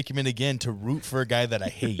predicament again to root for a guy that I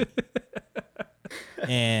hate,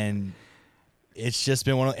 and it's just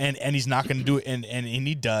been one of, and he's not going to do it, and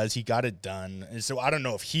he does. He got it done, and so I don't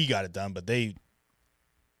know if he got it done, but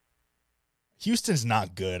Houston's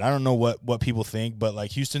not good. I don't know what people think, but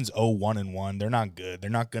like Houston's 0-1-1. They're not good. They're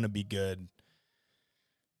not going to be good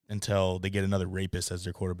until they get another rapist as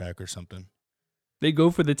their quarterback or something. They go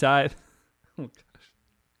for the tie. Oh,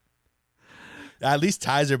 At least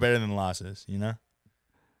ties are better than losses, you know?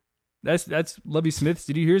 that's Lovie Smith's.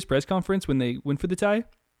 Did you hear his press conference when they went for the tie?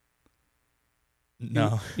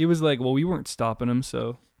 No. He was like, "Well, we weren't stopping him,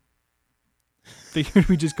 so figured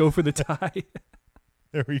we just go for the tie."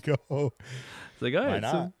 There we go. It's like, all Why right,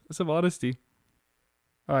 not? some honesty.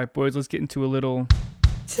 All right, boys, let's get into a little.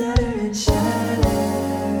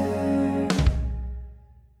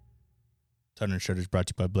 Tutter and Shutter is brought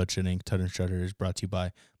to you by Bloodshed Inc. Tutter and Shutter is brought to you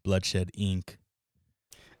by Bloodshed Inc.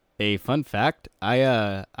 A fun fact: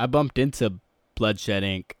 I bumped into Bloodshed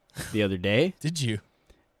Inc. the other day. Did you?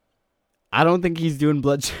 I don't think he's doing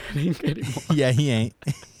Bloodshed Inc. anymore. Yeah, he ain't.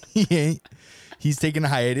 He ain't. He's taking a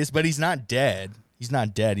hiatus, but he's not dead. He's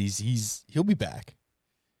not dead. He'll be back.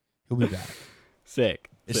 He'll be back. Sick.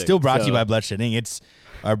 It's Sick. still brought to you So- by Bloodshed Inc. It's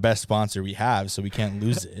our best sponsor we have, so we can't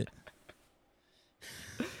lose it.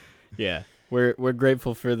 Yeah, we're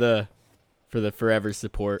grateful for the forever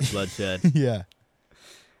support, Bloodshed. Yeah.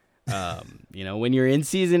 You know, when you're in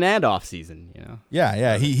season and off season, you know.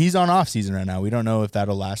 Yeah. He's on off season right now. We don't know if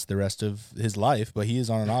that'll last the rest of his life, but he is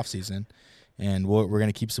on an off season, and we're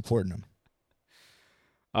gonna keep supporting him.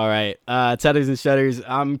 All right, Tutters and Shutters,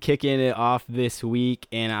 I'm kicking it off this week,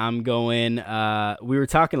 and I'm going, we were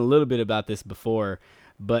talking a little bit about this before,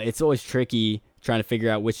 but it's always tricky trying to figure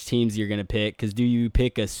out which teams you're going to pick, because do you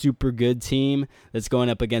pick a super good team that's going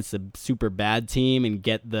up against a super bad team and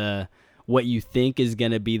get what you think is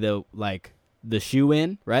going to be the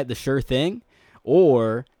shoe-in, right, the sure thing,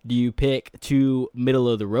 or do you pick two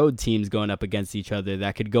middle-of-the-road teams going up against each other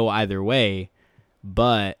that could go either way,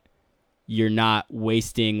 but you're not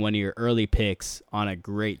wasting one of your early picks on a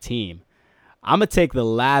great team? I'm going to take the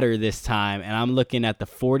latter this time, and I'm looking at the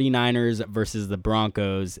 49ers versus the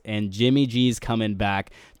Broncos, and Jimmy G's coming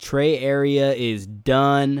back. Trey Area is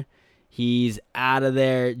done. He's out of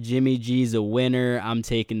there. Jimmy G's a winner. I'm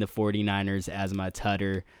taking the 49ers as my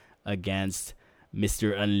tutter against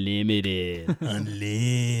Mr. Unlimited.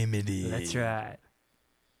 Unlimited. That's right.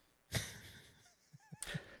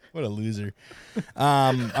 What a loser.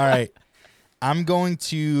 All right. I'm going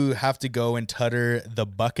to have to go and tutter the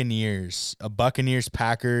Buccaneers. Buccaneers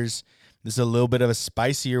Packers. This is a little bit of a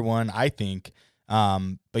spicier one, I think.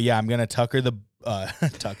 But yeah, I'm gonna tucker the I'm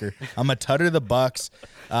gonna tutter the Bucks.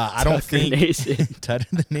 I don't Tucker think Nation. tutter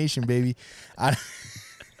the nation, baby.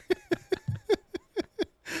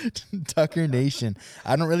 Tucker Nation.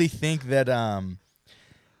 I don't really think that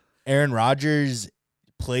Aaron Rodgers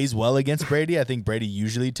plays well against Brady. I think Brady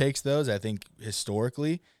usually takes those. I think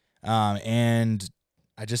historically. And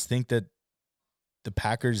I just think that the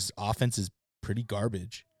Packers offense is pretty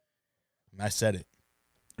garbage. I said it.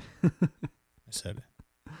 I said it.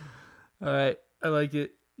 All right, I like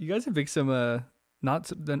it. You guys have picked some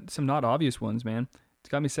not obvious ones, man. It's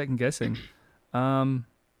got me second guessing. Man,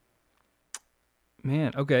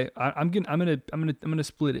 okay. I'm gonna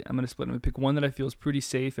split it. I'm gonna pick one that I feel is pretty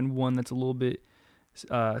safe and one that's a little bit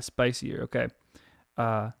spicier. Okay.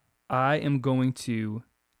 I am going to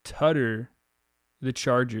tutter the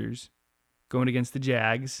Chargers going against the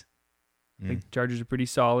Jags. I think the Chargers are pretty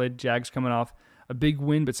solid. Jags coming off a big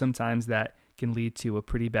win, but sometimes that can lead to a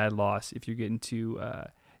pretty bad loss if you're getting too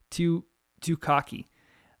cocky.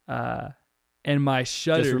 And my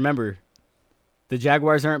shudder. Just remember, the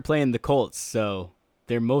Jaguars aren't playing the Colts, so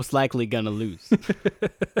they're most likely going to lose.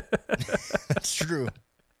 That's true.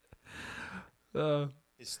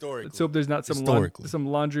 Historically. Let's hope there's not some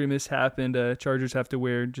laundry mishap and Chargers have to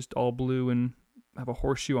wear just all blue and have a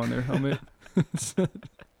horseshoe on their helmet.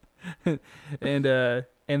 And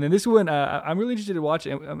then this one, I'm really interested in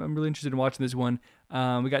watching. I'm really interested in watching this one.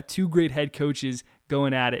 We got two great head coaches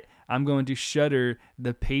going at it. I'm going to shudder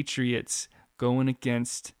the Patriots going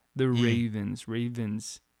against the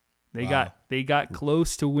Ravens. They got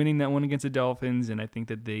close to winning that one against the Dolphins, and I think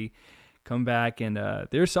that they come back and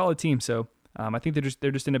they're a solid team. So I think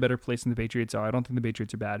they're just in a better place than the Patriots are. I don't think the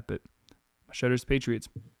Patriots are bad, but my shudder's the Patriots.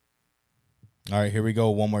 All right, here we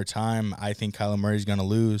go one more time. I think Kyler Murray's going to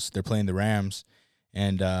lose. They're playing the Rams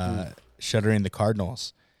and shuddering the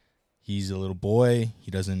Cardinals. He's a little boy.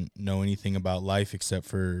 He doesn't know anything about life except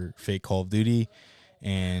for fake Call of Duty,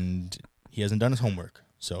 and he hasn't done his homework.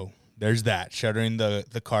 So there's that. Shuddering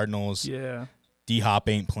the Cardinals. Yeah. D-Hop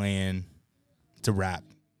ain't playing. It's a wrap.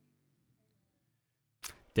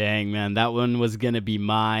 Dang, man, that one was going to be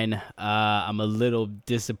mine. I'm a little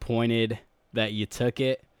disappointed that you took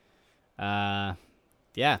it. Yeah,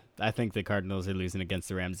 I think the Cardinals are losing against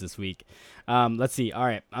the Rams this week. Let's see. All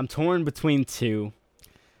right, I'm torn between two.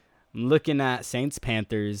 I'm looking at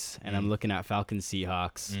Saints-Panthers, and I'm looking at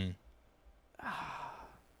Falcons-Seahawks.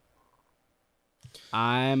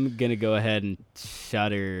 I'm going to go ahead and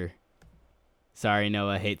shudder. Sorry,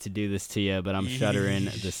 Noah, I hate to do this to you, but I'm shuddering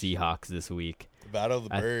the Seahawks this week. Battle of the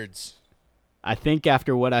Birds. I think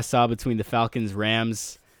after what I saw between the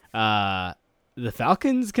Falcons-Rams, the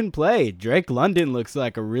Falcons can play. Drake London looks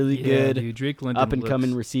like a really good Drake London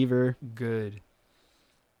up-and-coming receiver. Good.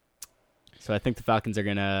 So I think the Falcons are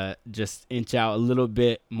going to just inch out a little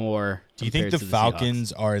bit more. Do you think the compared to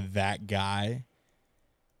Falcons are that guy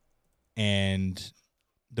and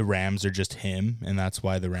the Rams are just him, and that's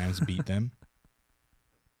why the Rams beat them?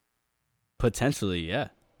 Potentially, yeah.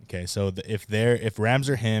 Okay, so if Rams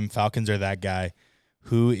are him, Falcons are that guy,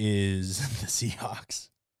 who is the Seahawks?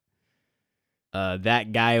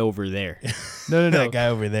 That guy over there. No. That guy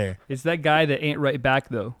over there. It's that guy that ain't right back,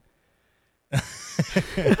 though.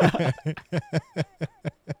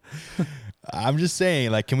 I'm just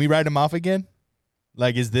saying, like, can we write him off again?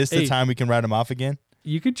 Like, is this the time we can write him off again?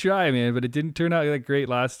 You could try, man, but it didn't turn out like great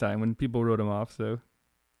last time when people wrote him off. So,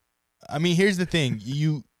 I mean, here's the thing.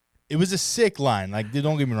 It was a sick line. Like,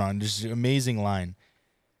 don't get me wrong. Just an amazing line.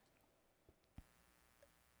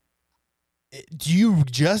 Do you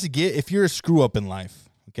just get, if you're a screw up in life,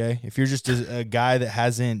 okay? If you're just a guy that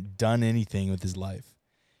hasn't done anything with his life,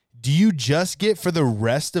 do you just get for the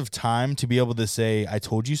rest of time to be able to say, I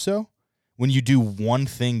told you so? When you do one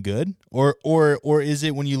thing good? Or is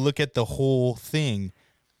it when you look at the whole thing?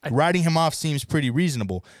 Writing him off seems pretty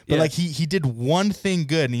reasonable. But like he did one thing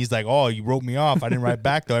good and he's like, oh, you wrote me off. I didn't write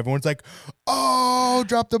back though. Everyone's like, oh,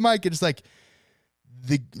 drop the mic. And it's like,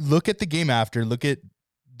 look at the game after, look at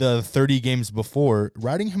the 30 games before.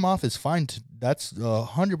 Writing him off is fine. That's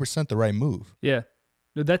 100% the right move. yeah.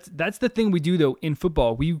 No, that's the thing we do though in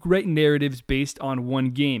football. We write narratives based on one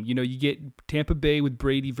game. You know, you get Tampa Bay with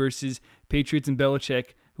Brady versus Patriots and Belichick.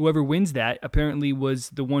 Whoever wins that apparently was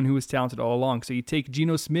the one who was talented all along. So you take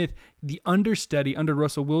Geno Smith, the understudy under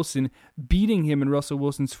Russell Wilson, beating him in Russell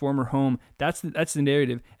Wilson's former home. That's the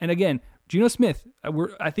narrative. And again, Geno Smith,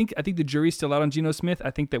 I think the jury's still out on Geno Smith. I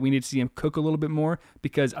think that we need to see him cook a little bit more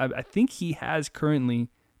because I think he has currently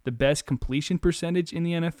the best completion percentage in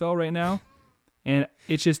the NFL right now. And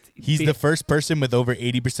it's just He's the first person with over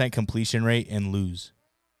 80% completion rate and lose.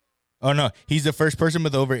 Oh no, he's the first person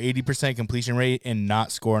with over 80% completion rate and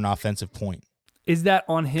not score an offensive point. Is that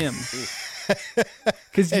on him?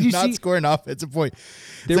 Because And not score an offensive point.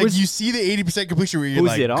 It's like you see the 80% completion rate, you're Who's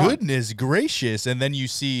like, it on? goodness gracious, and then you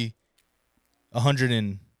see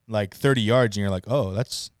 130 yards, and you're like, oh,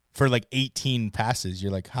 that's for like 18 passes.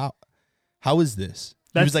 You're like, how is this?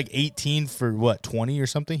 He was like 18 for what, 20 or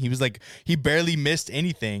something? He was like, he barely missed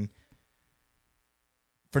anything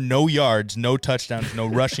for no yards, no touchdowns, no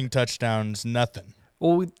rushing touchdowns, nothing.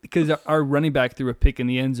 Well, because our running back threw a pick in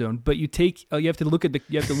the end zone, but you have to look at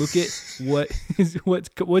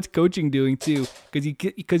what's coaching doing too,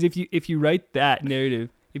 because if you write that narrative,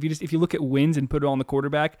 if you look at wins and put it on the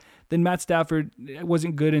quarterback, then Matt Stafford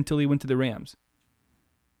wasn't good until he went to the Rams.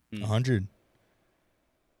 100.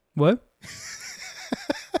 What?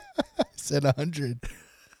 I said 100.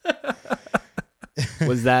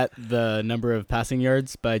 Was that the number of passing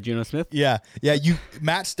yards by Geno Smith? Yeah.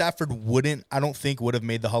 Matt Stafford I don't think would have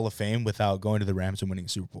made the Hall of Fame without going to the Rams and winning a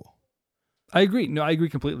Super Bowl. I agree. No, I agree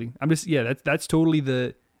completely. I'm just that's totally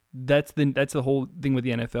that's the whole thing with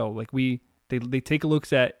the NFL. Like they take a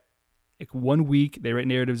look at like 1 week, they write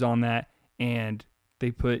narratives on that, and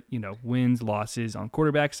they put wins, losses on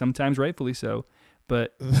quarterbacks, sometimes rightfully so,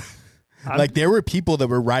 but like there were people that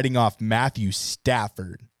were writing off Matthew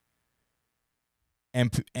Stafford.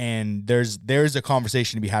 And there's a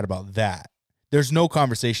conversation to be had about that. There's no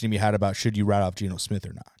conversation to be had about should you write off Geno Smith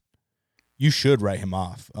or not. You should write him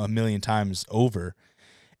off 1,000,000 times over.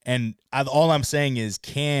 And all I'm saying is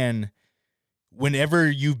whenever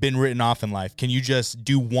you've been written off in life, can you just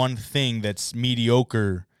do one thing that's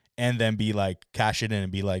mediocre and then be like, cash it in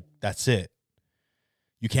and be like, that's it.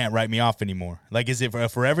 You can't write me off anymore. Like, is it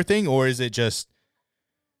for everything, or is it just,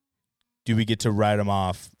 do we get to write him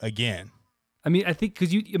off again? I mean, I think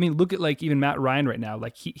because look at like even Matt Ryan right now.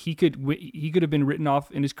 Like he could have been written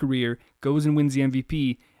off in his career, goes and wins the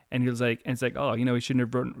MVP, and it's like, oh, we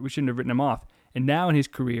shouldn't have written him off. And now in his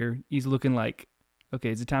career, he's looking like,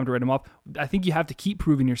 okay, is it time to write him off? I think you have to keep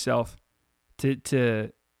proving yourself to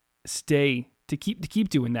keep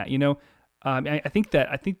doing that. I think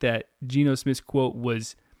that Geno Smith's quote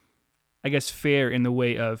was, I guess, fair in the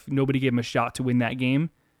way of nobody gave him a shot to win that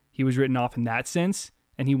game. He was written off in that sense,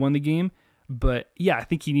 and he won the game. But yeah, I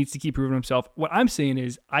think he needs to keep proving himself. What I'm saying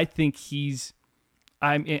is, I think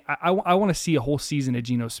I want to see a whole season of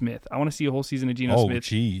Geno Smith. I want to see a whole season of Geno Smith.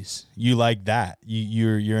 Oh, jeez, you like that?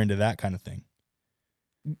 You're into that kind of thing.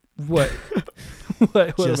 What?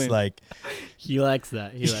 what? Just like he likes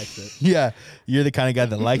that. He likes it. Yeah, you're the kind of guy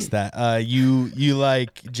that likes that. You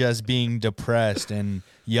like just being depressed and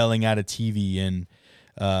yelling at a TV and.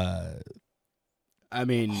 I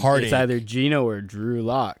mean, heartache. It's either Geno or Drew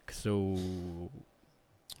Lock. So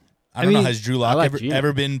I don't know. Has Drew Lock like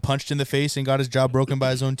ever been punched in the face and got his job broken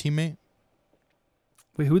by his own teammate?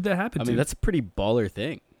 Wait, who'd that happen to? I mean, that's a pretty baller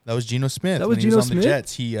thing. That was Geno Smith. That was when he Geno was on Smith? the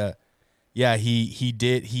Jets. He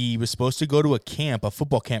did. He was supposed to go to a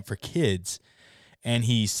football camp for kids, and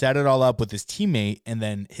he set it all up with his teammate. And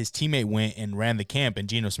then his teammate went and ran the camp, and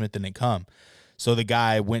Geno Smith didn't come. So the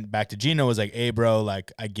guy went back to Geno, was like, hey, bro,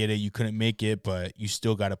 like, I get it. You couldn't make it, but you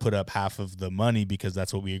still got to put up half of the money because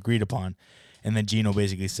that's what we agreed upon. And then Geno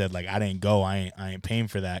basically said, like, I didn't go. I ain't paying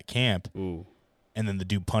for that camp. Ooh. And then the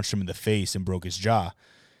dude punched him in the face and broke his jaw.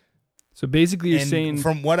 So basically, you're And saying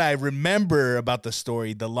from what I remember about the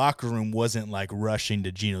story, the locker room wasn't like rushing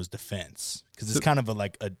to Geno's defense because it's kind of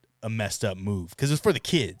a messed up move because it's for the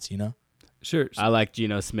kids, sure. I like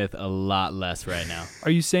Geno Smith a lot less right now.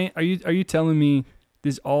 Are you saying? Are you telling me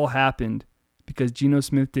this all happened because Geno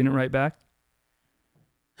Smith didn't write back?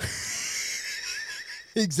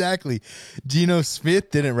 Exactly. Geno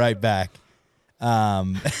Smith didn't write back.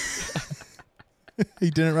 He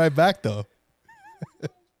didn't write back though.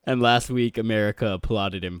 And last week, America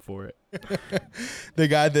applauded him for it. The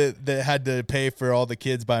guy that had to pay for all the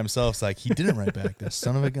kids by himself is like, he didn't write back. That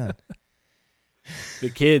son of a gun. The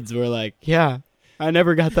kids were like, yeah, I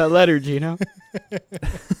never got that letter, Geno.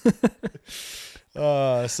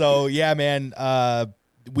 So yeah, man.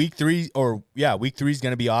 Week 3 is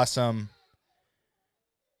gonna be awesome.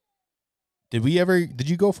 Did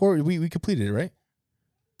you go for it? We completed it, right?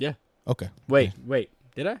 Yeah. Okay. Wait.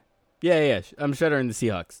 Did I? Yeah. I'm shuttering the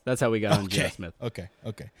Seahawks. That's how we got on Geno Smith. Okay.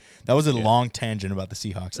 That was a long tangent about the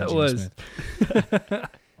Seahawks. That and Geno was. Smith.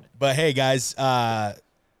 But hey, guys,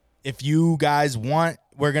 if you guys want,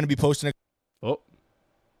 we're going to be posting a Oh,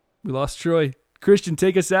 We lost Troy. Christian,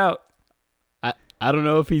 take us out. I don't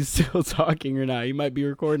know if he's still talking or not. He might be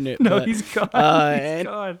recording it. No, but, he's gone. and- He's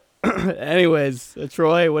gone. anyways,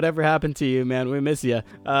 Troy, whatever happened to you, man? We miss you.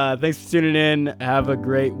 Thanks for tuning in. Have a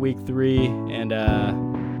great week 3. And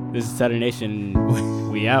this is Saturday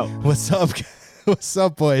Nation. We out. What's up? What's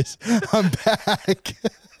up, boys? I'm back.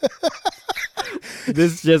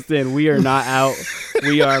 This just in. We are not out.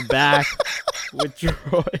 We are back with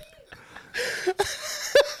Troy.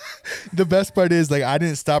 The best part is, like, I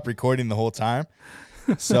didn't stop recording the whole time.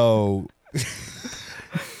 So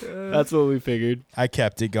That's what we figured. I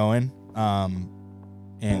kept it going.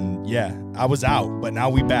 And yeah, I was out, but now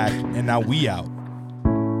we back, and now we out.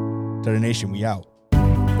 Saturday Nation, we out.